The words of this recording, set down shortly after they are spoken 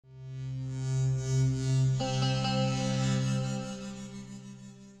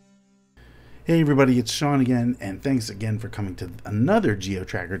Hey everybody, it's Sean again, and thanks again for coming to another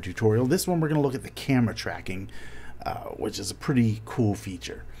GeoTracker tutorial. This one we're going to look at the camera tracking, which is a pretty cool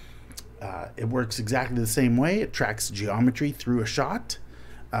feature. It works exactly the same way. It tracks geometry through a shot,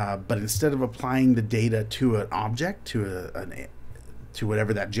 but instead of applying the data to an object, to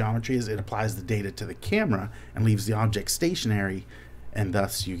whatever that geometry is, it applies the data to the camera and leaves the object stationary, and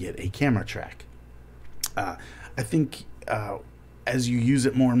thus you get a camera track. I think as you use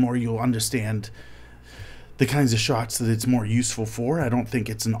it more and more, you'll understand the kinds of shots that it's more useful for. I don't think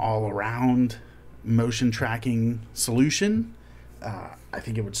it's an all-around motion tracking solution. I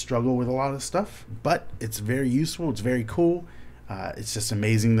think it would struggle with a lot of stuff, but it's very useful. It's very cool. It's just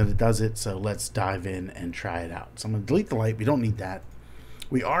amazing that it does it. So let's dive in and try it out. So I'm going to delete the light. We don't need that.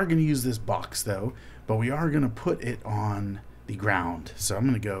 We are going to use this box though, but we are going to put it on the ground. So I'm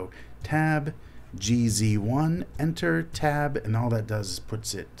going to go Tab, GZ1, enter, tab, and all that does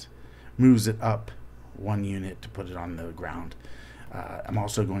is moves it up 1 unit to put it on the ground. I'm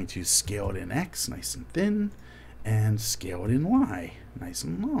also going to scale it in X, nice and thin, and scale it in Y, nice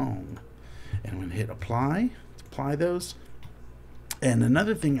and long. And I'm going to hit apply to apply those. And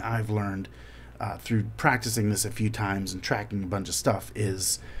another thing I've learned through practicing this a few times and tracking a bunch of stuff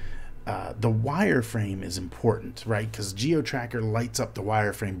is the wireframe is important, right? Because GeoTracker lights up the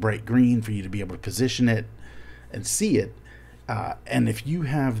wireframe bright green for you to be able to position it and see it. And if you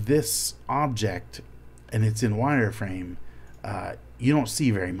have this object and it's in wireframe, you don't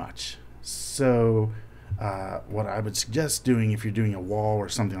see very much. So what I would suggest doing if you're doing a wall or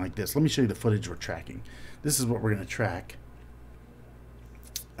something like this, let me show you the footage we're tracking. This is what we're going to track.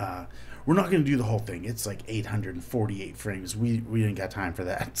 We're not going to do the whole thing. It's like 848 frames. We didn't got time for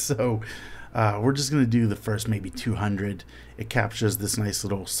that. So we're just going to do the first maybe 200. It captures this nice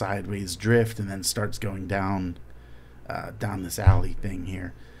little sideways drift and then starts going down down this alley thing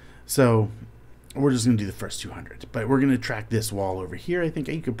here. So we're just going to do the first 200. But we're going to track this wall over here. I think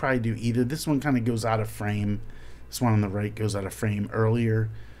you could probably do either. This one kind of goes out of frame. This one on the right goes out of frame earlier.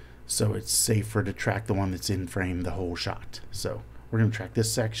 So it's safer to track the one that's in frame the whole shot. So we're going to track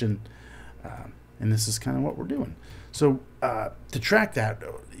this section. And this is kind of what we're doing. So to track that,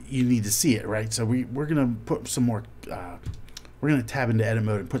 you need to see it, right? So we're going to put some more, we're going to tab into edit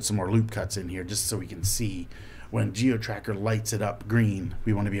mode and put some more loop cuts in here just so we can see when GeoTracker lights it up green,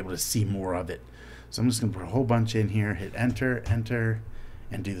 we want to be able to see more of it. So I'm just going to put a whole bunch in here, hit enter, enter,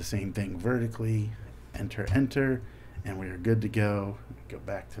 and do the same thing vertically, enter, enter, and we are good to go. Go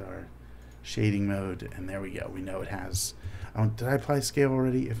back to our shading mode, and there we go. We know it has. Did I apply scale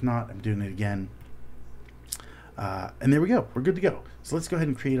already? If not, I'm doing it again. And there we go. We're good to go. So let's go ahead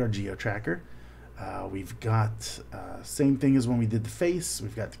and create our GeoTracker. We've got same thing as when we did the face.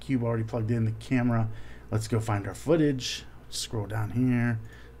 We've got the cube already plugged in, the camera. Let's go find our footage. Scroll down here,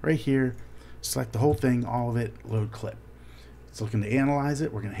 right here. Select the whole thing, all of it, load clip. It's looking to analyze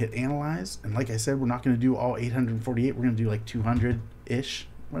it. We're going to hit analyze. And like I said, we're not going to do all 848. We're going to do like 200-ish,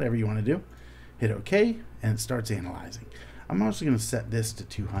 whatever you want to do. Hit OK, and it starts analyzing. I'm also going to set this to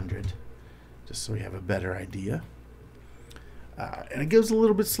 200, just so we have a better idea. And it goes a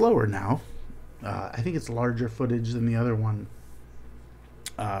little bit slower now. I think it's larger footage than the other one.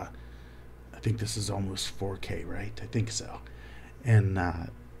 I think this is almost 4K, right? I think so. And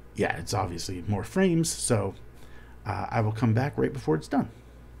yeah, it's obviously more frames, so I will come back right before it's done.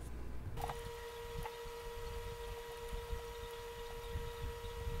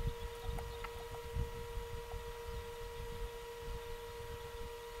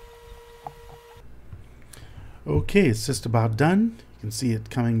 Okay, it's just about done. You can see it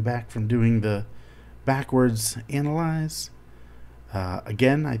coming back from doing the backwards analyze.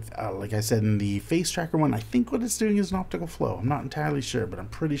 Again, like I said in the face tracker one, I think what it's doing is an optical flow. I'm not entirely sure, but I'm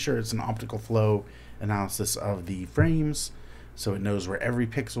pretty sure it's an optical flow analysis of the frames. So it knows where every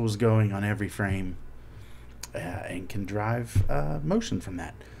pixel is going on every frame and can drive motion from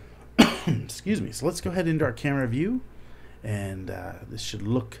that. Excuse me. So let's go ahead into our camera view, and this should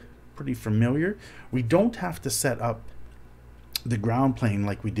look pretty familiar. We don't have to set up the ground plane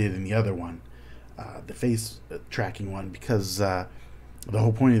like we did in the other one, the face tracking one, because the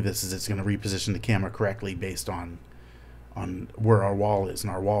whole point of this is it's going to reposition the camera correctly based on where our wall is,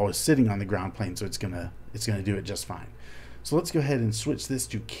 and our wall is sitting on the ground plane, so it's gonna do it just fine. So let's go ahead and switch this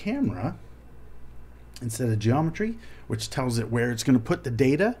to camera instead of geometry, which tells it where it's going to put the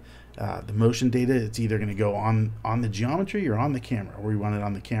data. The motion data, it's either going to go on the geometry or on the camera. We want it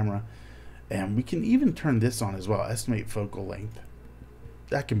on the camera. And we can even turn this on as well, estimate focal length.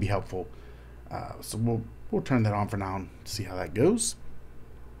 That can be helpful. So we'll turn that on for now and see how that goes.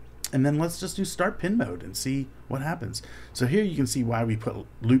 And then let's just do start pin mode and see what happens. So here you can see why we put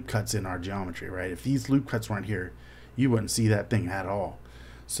loop cuts in our geometry, right? If these loop cuts weren't here, you wouldn't see that thing at all.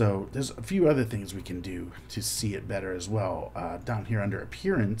 So there's a few other things we can do to see it better as well. Down here under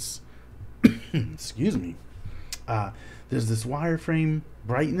appearance, excuse me, there's this wireframe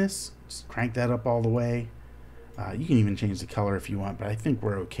brightness. Just crank that up all the way. You can even change the color if you want, but I think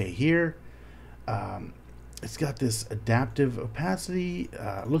we're okay here. It's got this adaptive opacity.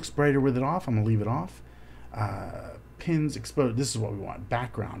 Looks brighter with it off. I'm gonna leave it off. Pins exposed. This is what we want.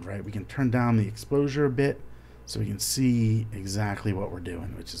 Background, right? We can turn down the exposure a bit so we can see exactly what we're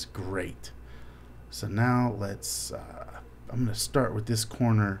doing, which is great. So now let's. I'm gonna start with this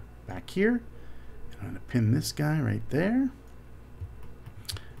corner back here. I'm gonna pin this guy right there,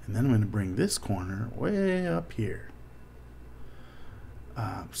 and then I'm gonna bring this corner way up here.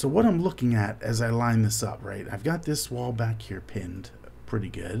 So what I'm looking at as I line this up, right? I've got this wall back here pinned pretty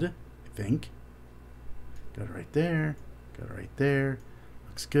good, I think. Got it right there. Got it right there.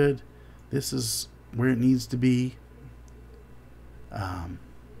 Looks good. This is where it needs to be. Yeah,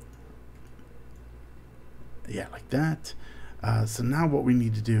 like that. So now what we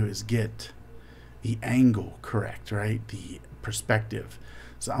need to do is get the angle correct, right? The perspective.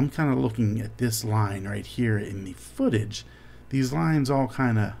 So I'm kind of looking at this line right here in the footage. These lines all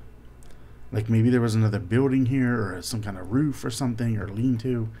kind of like maybe there was another building here or some kind of roof or something or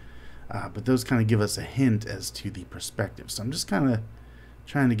lean-to, but those kind of give us a hint as to the perspective. So I'm just kind of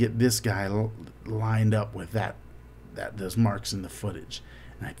trying to get this guy lined up with those marks in the footage,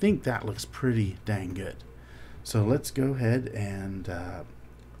 and I think that looks pretty dang good. So let's go ahead and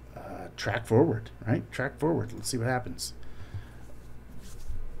track forward, right? Track forward. Let's see what happens.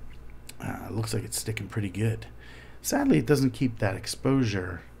 Looks like it's sticking pretty good. Sadly, it doesn't keep that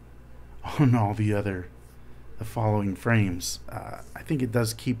exposure on all the following frames. I think it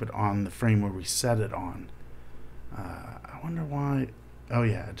does keep it on the frame where we set it on. I wonder why. Oh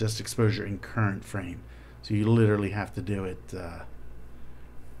yeah, just exposure in current frame. So you literally have to do it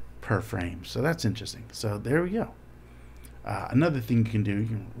per frame. So that's interesting. So there we go. Another thing you can do, you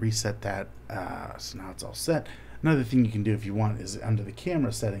can reset that. So now it's all set. Another thing you can do if you want is under the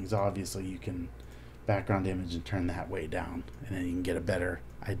camera settings, obviously you can background image and turn that way down, and then you can get a better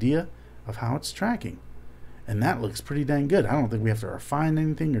idea of how it's tracking. And that looks pretty dang good. I don't think we have to refine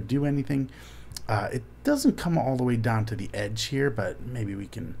anything or do anything. It doesn't come all the way down to the edge here, but maybe we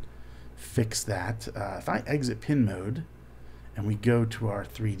can fix that. If I exit pin mode and we go to our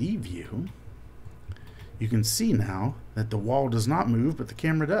 3D view, you can see now that the wall does not move, but the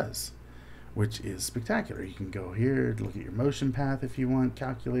camera does, which is spectacular. You can go here, look at your motion path if you want,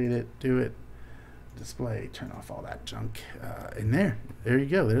 calculate it, do it, display, turn off all that junk, and there you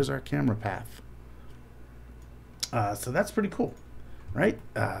go. There's our camera path. So that's pretty cool, right?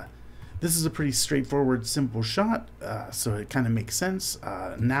 This is a pretty straightforward, simple shot, so it kind of makes sense.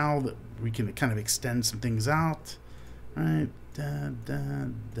 Now that we can kind of extend some things out, right?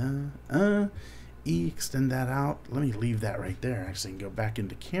 Extend that out. Let me leave that right there. Actually, go back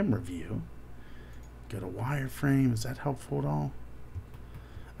into camera view. Go to wireframe. Is that helpful at all?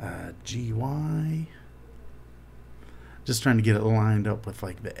 GY. Just trying to get it lined up with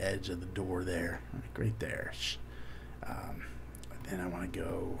like the edge of the door there, like right there. Then I want to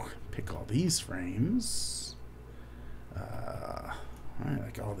go pick all these frames. Alright,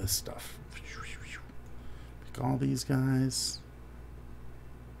 like all this stuff. Pick all these guys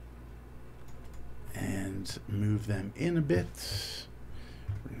and move them in a bit.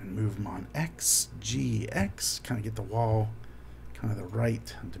 We're going to move them on X, G, X, kind of get the wall kind of the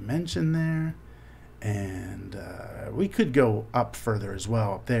right dimension there. And we could go up further as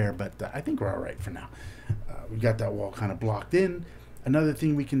well up there, but I think we're all right for now. We've got that wall kind of blocked in. Another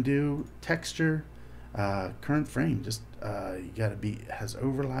thing we can do, texture, current frame, just you gotta be, has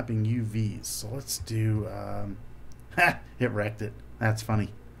overlapping UVs. So let's do, it wrecked it. That's funny.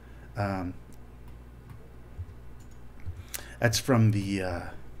 That's from the,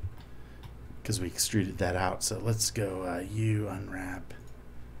 because we extruded that out. So let's go U unwrap.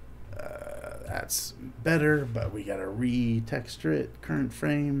 That's better, but we gotta re-texture it. Current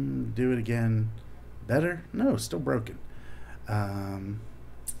frame, do it again. Better? No, still broken.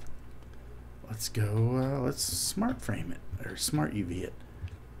 Let's go, let's smart frame it, or smart UV it.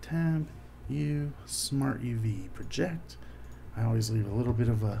 Tab, U, smart UV, project. I always leave a little bit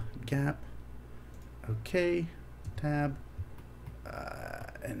of a gap. Okay, tab.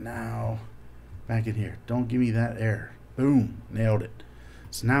 And now, back in here. Don't give me that error. Boom, nailed it.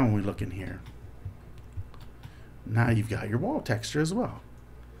 So now when we look in here, now you've got your wall texture as well.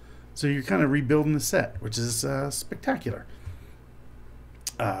 So you're kind of rebuilding the set, which is spectacular.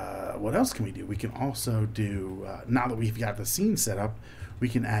 what else can we do? We can also do, now that we've got the scene set up, we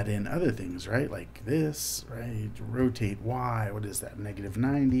can add in other things, right? Like this, right? Rotate Y, what is that?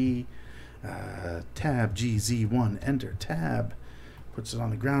 -90. Tab GZ1, enter tab, puts it on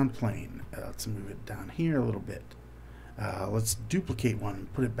the ground plane. Let's move it down here a little bit. Let's duplicate one,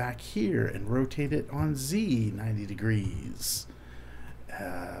 put it back here, and rotate it on Z 90 degrees.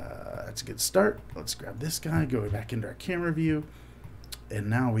 That's a good start. Let's grab this guy, go back into our camera view, and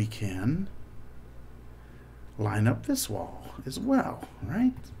now we can line up this wall as well,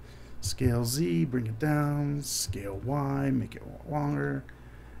 right? Scale Z, bring it down, scale Y, make it longer,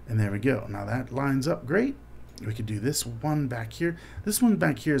 and there we go. Now that lines up great. We could do this one back here. This one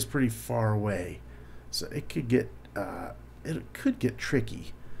back here is pretty far away, so it could get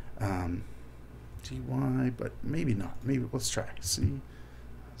tricky. GY, but maybe not. Maybe let's try C,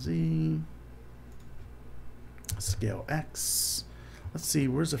 Z, scale X. Let's see,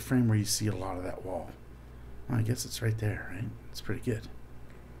 where's the frame where you see a lot of that wall? Well, I guess it's right there, right? It's pretty good.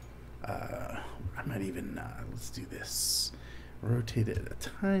 I might even let's do this. Rotate it a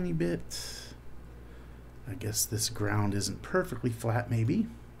tiny bit. I guess this ground isn't perfectly flat, maybe.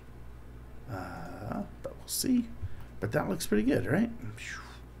 But we'll see. But that looks pretty good, right?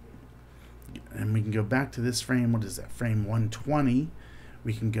 And we can go back to this frame. What is that? Frame 120.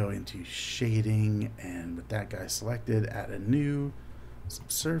 We can go into shading, and with that guy selected, add a new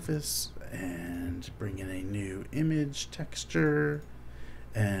surface and bring in a new image texture.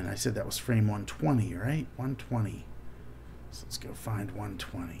 And I said that was frame 120, right? 120. So let's go find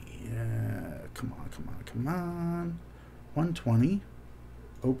 120. Yeah, come on, come on, come on. 120.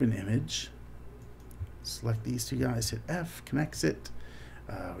 Open image. Select these two guys, hit F, connects it.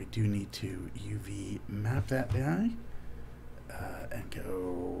 We do need to UV map that guy. And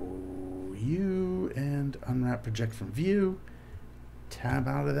go U and unwrap project from view. Tab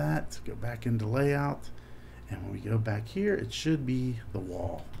out of that, go back into layout. And when we go back here, it should be the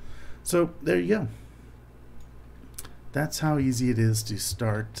wall. So there you go. That's how easy it is to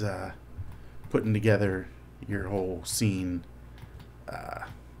start putting together your whole scene.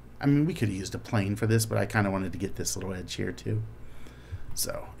 I mean, we could have used a plane for this, but I kind of wanted to get this little edge here too.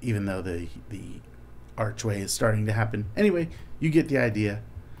 So even though the archway is starting to happen, anyway, you get the idea.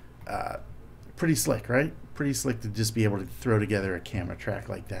 Pretty slick, right? Pretty slick to just be able to throw together a camera track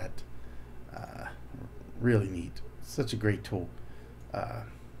like that. Really neat. Such a great tool.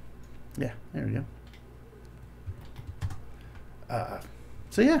 Yeah, there we go.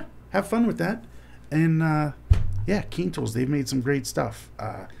 So yeah, have fun with that. And yeah, Keentools, they've made some great stuff.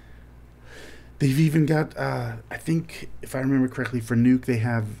 They've even got, I think, if I remember correctly, for Nuke, they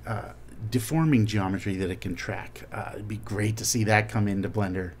have deforming geometry that it can track. It'd be great to see that come into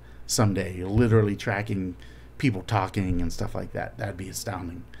Blender someday. You're literally tracking people talking and stuff like that. That'd be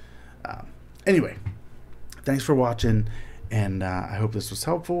astounding. Anyway, thanks for watching, and I hope this was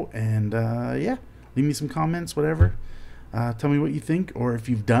helpful. And yeah, leave me some comments, whatever. Tell me what you think, or if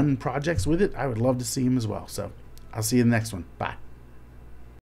you've done projects with it, I would love to see them as well. So I'll see you in the next one. Bye.